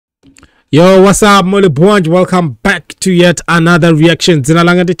Yo, what's up, Mole Bonj? Welcome back to yet another reaction.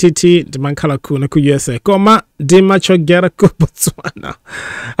 Zinalanga di titi, dimankala kuna ku USA. Koma, dimachogera ku Botswana.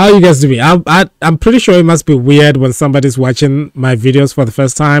 How you guys doing? I'm pretty sure it must be weird when somebody's watching my videos for the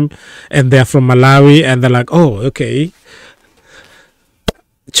first time and they're from Malawi and they're like, oh, okay.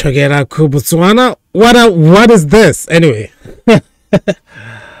 Chogera ku Botswana? What is this? Anyway.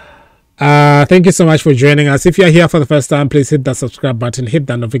 Thank you so much for joining us. If you're here for the first time, please hit that subscribe button, hit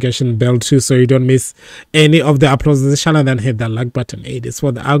that notification bell too so you don't miss any of the uploads on the channel, then hit that like button. It is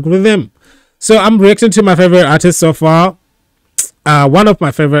for the algorithm. So I'm reacting to my favorite artist so far. One of my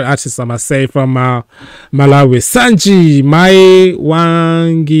favorite artists, I must say, from Malawi, Sangie, Mayi,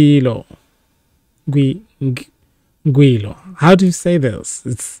 Wangwilo. Wangwilo. How do you say this?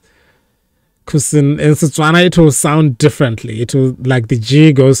 It's because in Tswana it will sound differently. It will, like, the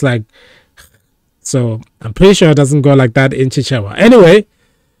G goes like, so I'm pretty sure it doesn't go like that in Chichewa. Anyway,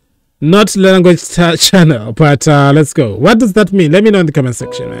 not language channel, but let's go. What does that mean? Let me know in the comment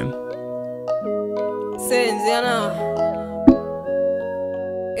section, man.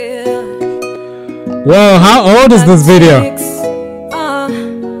 Whoa, how old is this video?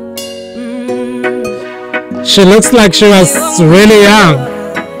 She looks like she was really young.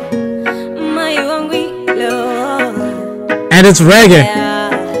 And it's reggae.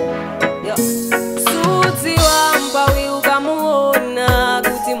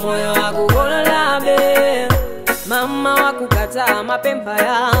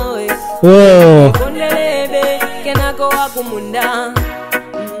 Whoa.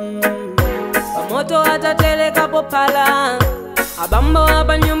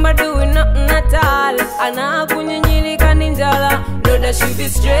 That she be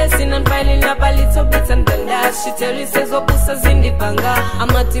stressing and piling up a little bit and then that she tell you says what pusses in the banga. I'm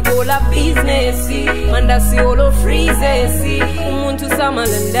a tibola business, man that's the all freezes. Umuntu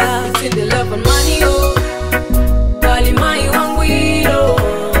samalanda, it's in the love and money, oh. Bali Mayi Wangwilo,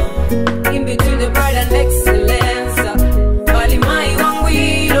 in between the pride and excellence. Bali Mayi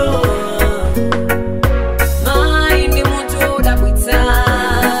Wangwilo, Mayi muntu oda kwita.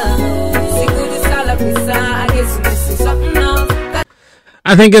 Sikudi sala kwisa, I guess you missing something else.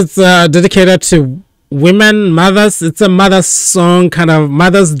 I think it's dedicated to women, mothers. It's a mother's song, kind of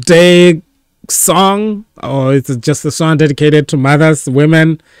Mother's Day song, or it's just a song dedicated to mothers,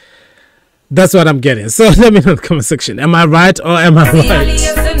 women. That's what I'm getting. So let me know in the comment section. Am I right or am I right?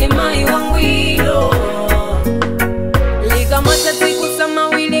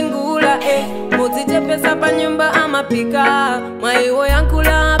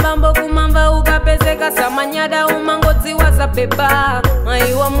 Samanyada umangozi wazapepa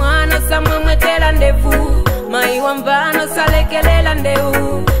Mayi wa mwana samwemwetela ndevu Mayi wa mvano salekelela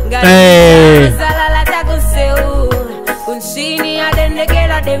ndeu Ngari salala takuseu Kunshini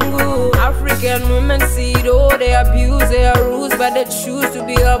adendekela dengu African women see it all. They abuse their rules but they choose to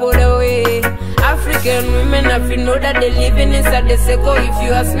be about the way. African women, if you know that they living inside the circle. If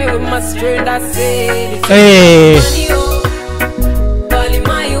you ask me with my strength, I say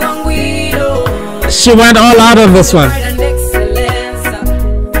she went all out of this one.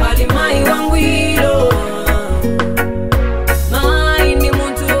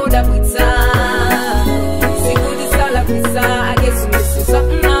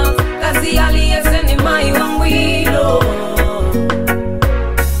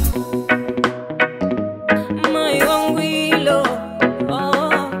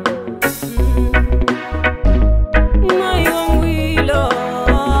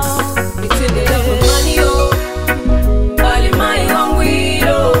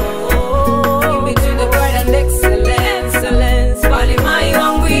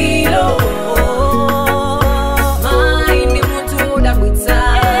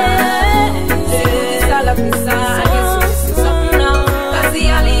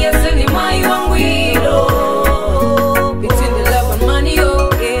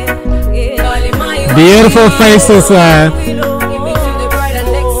 Beautiful faces,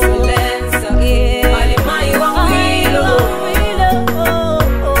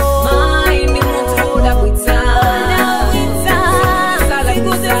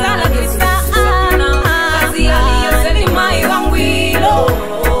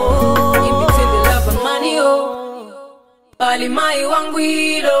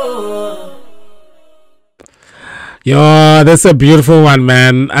 Yo, that's a beautiful one,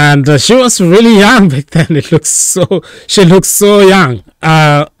 man. And she was really young back then. She looks so young.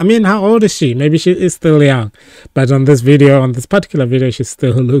 I mean, how old is she? Maybe she is still young, but on this particular video, she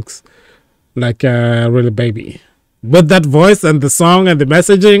still looks like a really baby. With that voice and the song and the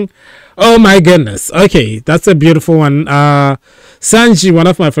messaging, Oh my goodness. Okay, that's a beautiful one. Sangie, one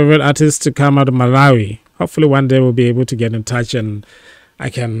of my favorite artists to come out of Malawi. Hopefully one day we'll be able to get in touch and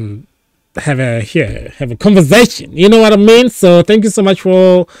I can have a conversation. You know what I mean? So thank you so much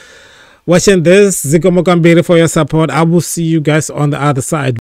for watching this. Ziko Mokambiri for your support. I will see you guys on the other side.